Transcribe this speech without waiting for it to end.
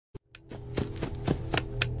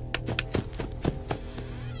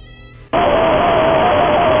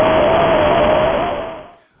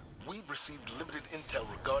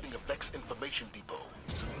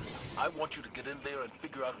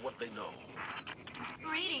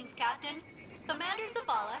Greetings, Captain. Commander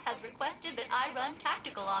Zavala has requested that I run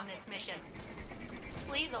tactical on this mission.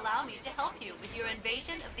 Please allow me to help you with your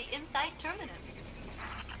invasion of the Insight Terminus.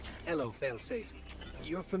 Hello, Failsafe.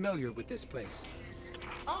 You're familiar with this place.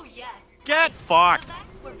 Oh, yes. Get fucked! The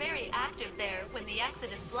Vex were very active there when the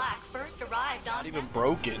Exodus Black first arrived on Not even Tesla.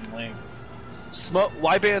 broken, like... Smoke,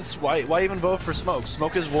 why even vote for Smoke?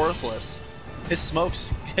 Smoke is worthless. His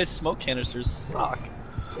smoke canisters suck.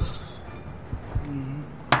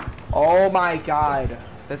 Oh my god,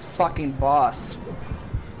 this fucking boss.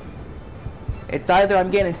 It's either I'm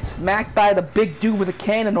getting smacked by the big dude with a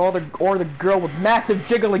cannon or the girl with massive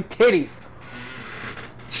jiggling titties.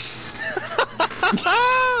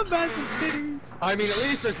 Massive titties. I mean, at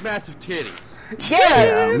least there's massive titties. Yeah,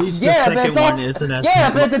 at least yeah, the but second it's one all, isn't as yeah,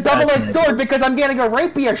 but it's a as double-edged negative. sword because I'm getting a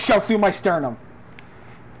rapier shoved through my sternum.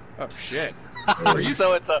 Oh shit.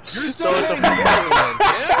 So it's a...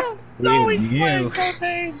 Yeah? No, he's You. playing Code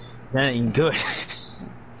Vein! That ain't good.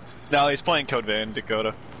 No, he's playing Code Vein,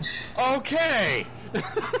 Dakota. Okay!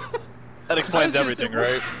 That explains everything,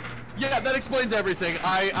 right? Yeah, that explains everything.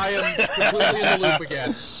 I am completely in the loop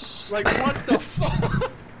again. Like, what the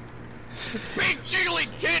fuck? Big jiggly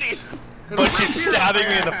titties! But she's stabbing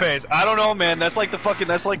me in the face. I don't know, man. That's like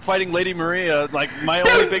that's like fighting Lady Maria. Like, my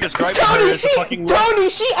only biggest gripe with her is the fucking look. Tony,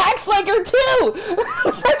 she acts like her too!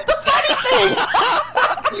 That's the funny thing!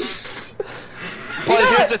 But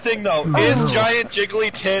here's the thing, though. Is giant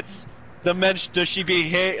jiggly tits does she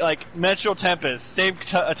behave like menstrual tempest? Same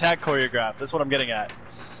attack choreograph. That's what I'm getting at.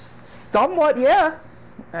 Somewhat, yeah.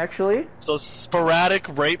 Actually. So sporadic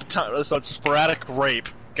rape. So it's sporadic rape.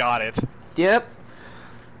 Got it. Yep.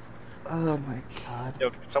 Oh my god.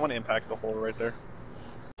 Yo, can someone impact the hole right there?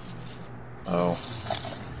 Oh.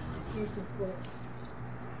 Here's some clips.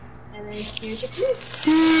 And then here's a clip.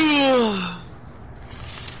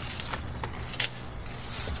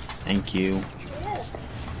 Thank you. Yeah.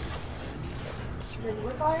 Does it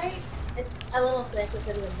look alright? It's a little sick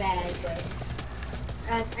because of the bag, but...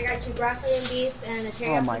 I got you broccoli and beef and a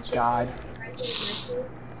teriyaki Oh my chicken. god.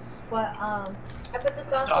 But, I put the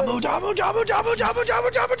sauce Jamu, on... jamu, jamu, jamu, jamu, jamu,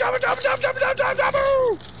 jamu, jamu, jamu, jamu, jamu, jamu, jamu.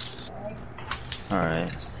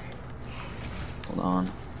 Alright. Hold on.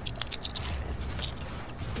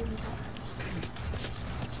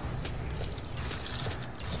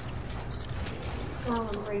 Oh,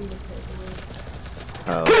 I'm bringing this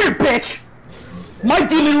Oh. Come here, bitch! My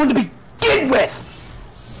demon one to begin with!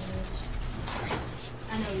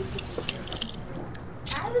 I know you see.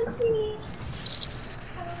 Alice!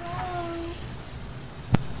 Hello!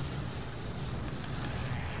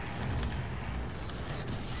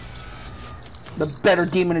 The better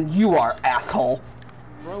demon than you are, asshole.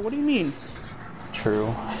 Bro, what do you mean?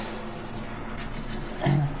 True.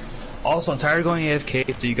 Also, I'm tired of going AFK,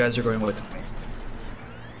 so you guys are going with me.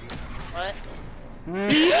 What?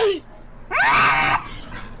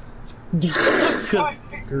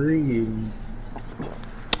 Scream.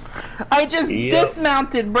 I just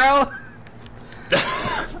dismounted, bro!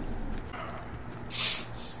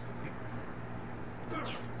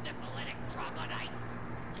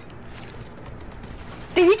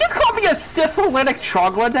 Did he just call me a syphilitic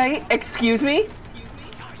troglodyte? Excuse me?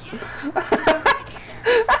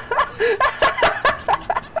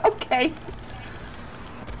 Okay.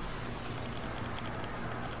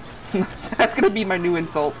 That's gonna be my new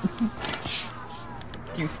insult.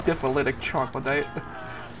 You syphilitic troglodyte.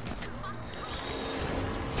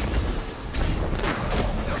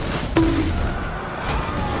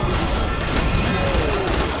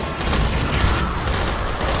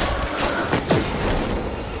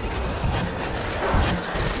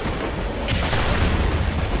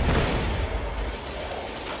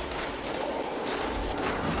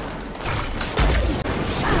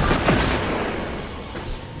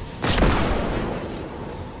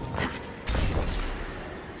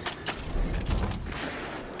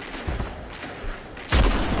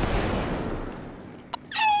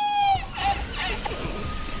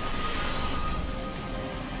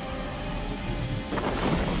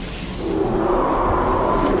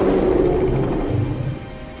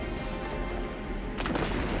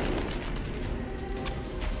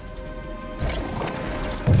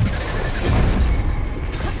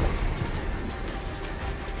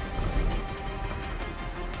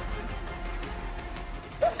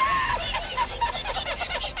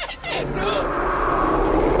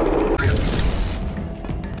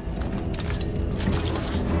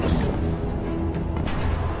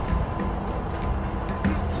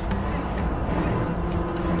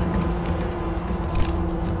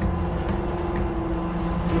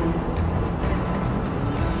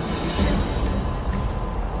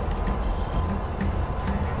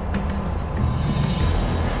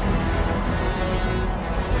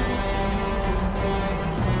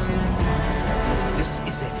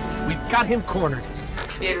 got him cornered.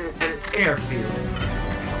 In an airfield.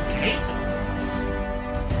 Hey?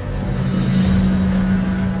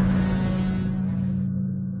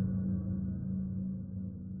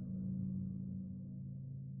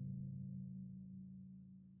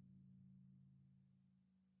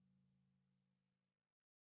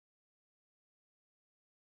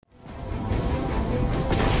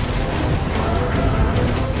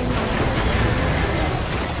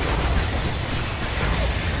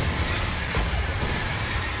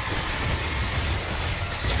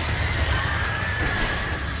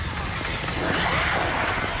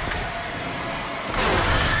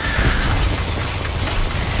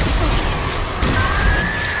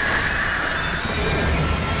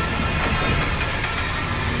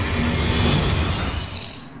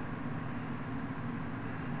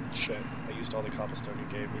 Shit, I used all the cobblestone you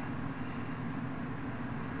gave me.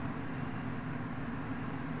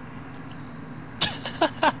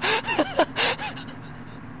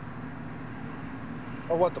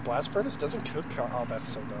 Oh, what? The blast furnace doesn't cook? Oh, that's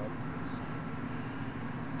so dumb.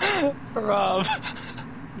 Rob,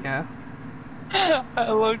 Yeah.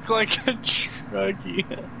 I look like a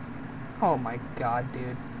druggie. Oh my god,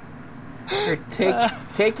 dude. Here,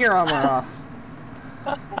 take your armor off.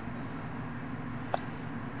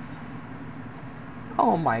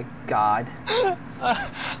 Oh my god.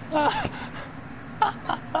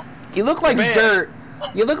 You look like Man. Zer.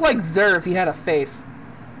 You look like Zer if he had a face.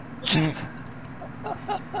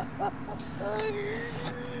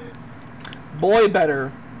 Boy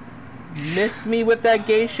better miss me with that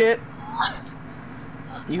gay shit.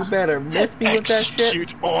 You better miss me with that shit.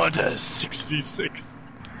 Execute Order 66.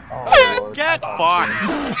 Oh, Lord. Get fucked!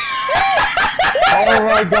 Oh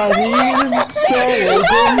my god, he even kill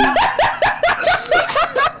Logan?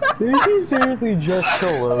 Did he seriously just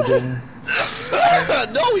kill Logan?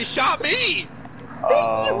 No, he shot me!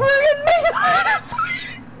 Oh.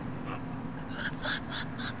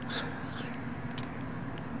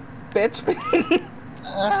 Bitch.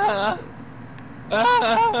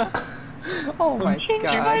 Oh my Changing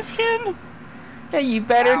god. my skin. Hey, you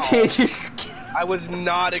better Ow. change your skin. I was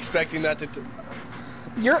not expecting that to.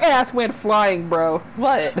 Your ass went flying, bro.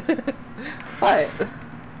 What? What?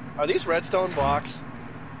 Are these redstone blocks?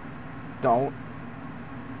 Don't.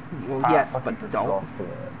 Well, yes, but don't.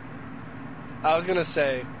 I was gonna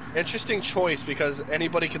say, interesting choice because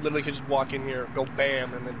anybody could literally just walk in here, go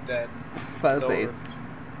bam, and then dead. Let's It's see. over.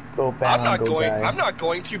 Go back I'm not and go going. die. I'm not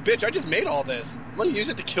going to, bitch. I just made all this. I'm gonna use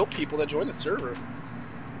it to kill people that join the server.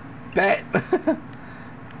 Bet.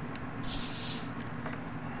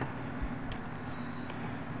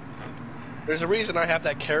 There's a reason I have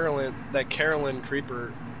that Carolyn the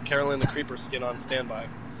Creeper skin on standby.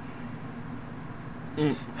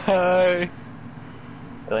 Hi.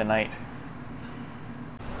 Good night.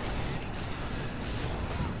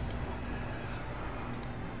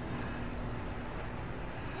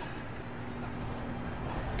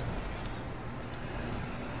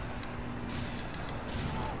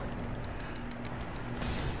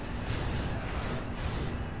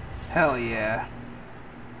 Hell yeah.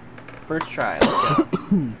 First try, let's go.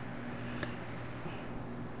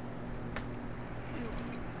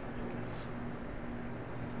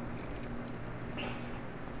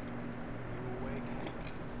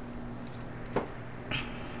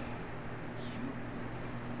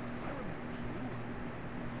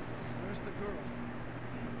 Where's the girl?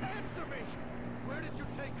 Answer me! Where did you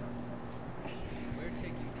take her? We're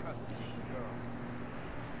taking custody of the girl.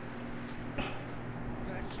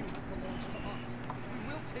 That unit belongs to us. We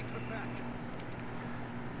will take her back.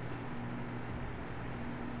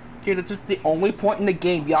 Dude, it's just the only point in the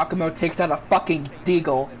game Yakumo takes out a fucking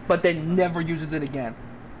deagle, but then never uses it again.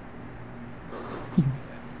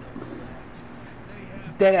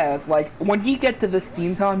 Deadass, like, when you get to this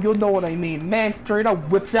scene time, you'll know what I mean. Man straight up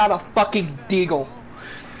whips out a fucking deagle.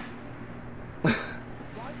 Why were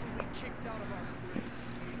we kicked out of our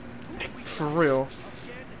graves? Who did we For real.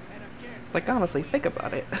 again and again? Like, honestly, think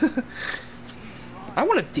about it. I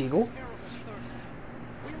want a deagle. Terrible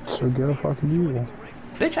thirst. So get a fucking deal.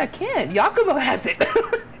 Bitch, I can't. Yakumo has it.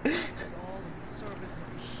 It's all in the service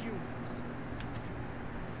of humans.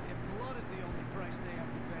 If blood is the only price they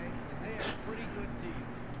have to pay, then they have a pretty good deal.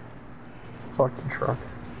 Fucking truck.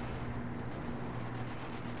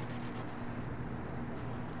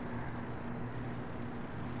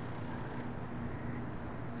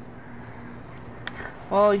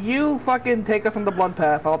 Well, you fucking take us on the blood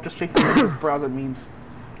path. I'll just take the browser memes.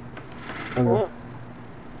 Okay.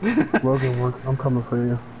 Logan, I'm coming for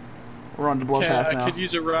you. We're on the blood Yeah, path I now. could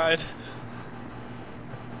use a ride.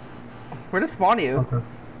 Where to spawn you? Okay. In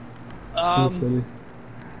the Um, city.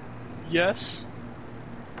 Yes.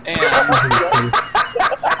 And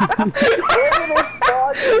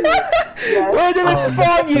Where did it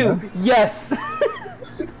spawn you? Yes.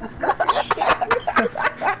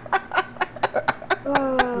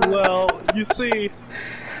 well, you see,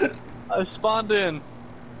 I spawned in,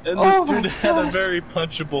 and Oh this my dude had a God. very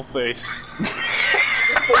punchable face.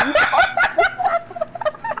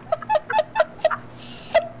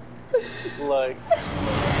 Like.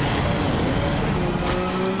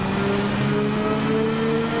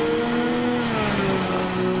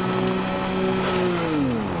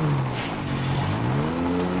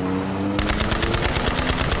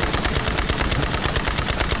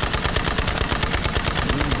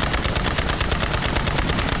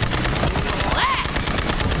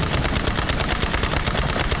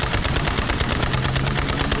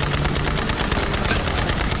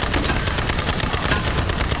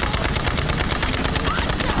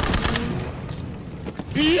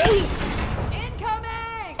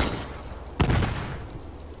 Incoming!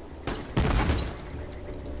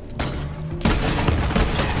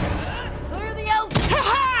 Clear the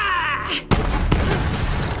LZ!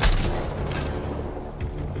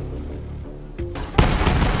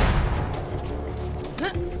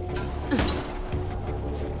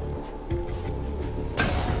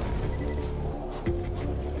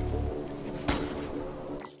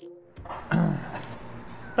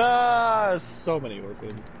 Ah, so many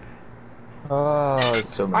orphans. Oh,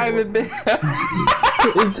 so many. I haven't been.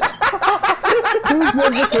 Whose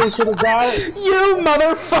notification is that? You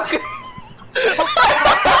motherfucker!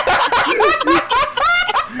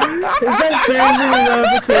 Is that changing the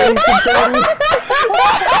notification setting?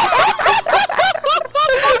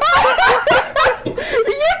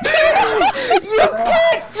 You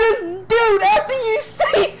can't just, dude, after you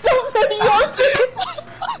say so many orphans!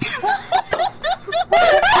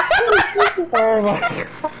 Oh my god.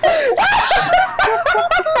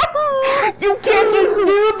 You can't just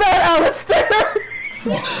do that, Alistair!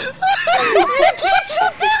 You can't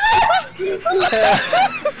just do that!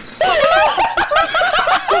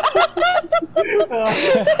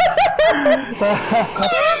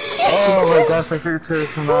 Oh my god, I hear tears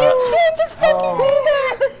from You that. can't just fucking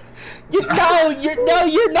do that!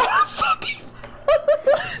 You're not a fucking...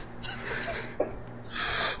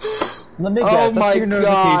 Let me Oh guess. my That's your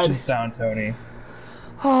notification God. sound, Tony.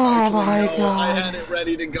 Oh my I god. had it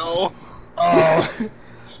ready to go. Oh.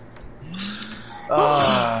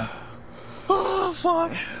 Oh,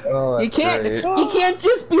 fuck. Oh, You that's can't, great. you can't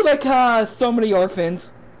just be like, so many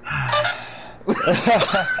orphans.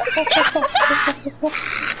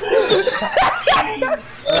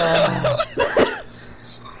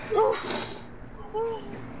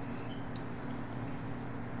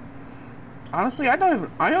 Honestly, I don't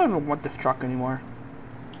even want this truck anymore.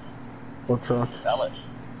 What truck? Sell it.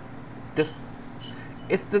 Just,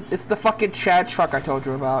 it's the fucking Chad truck I told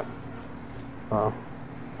you about. Oh.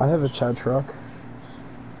 I have a Chad truck.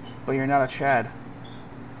 But you're not a Chad.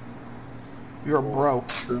 You're a bro.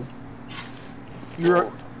 True.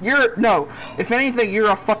 No, if anything,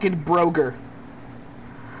 you're a fucking broger.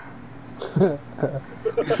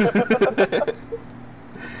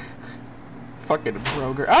 Fucking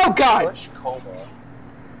broger. Oh god! Push Cobra.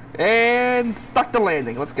 And stuck the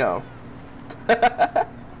landing. Let's go.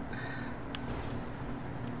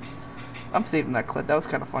 I'm saving that clip. That was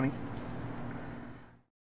kind of funny.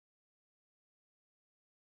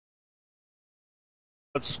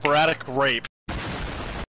 It's sporadic rape.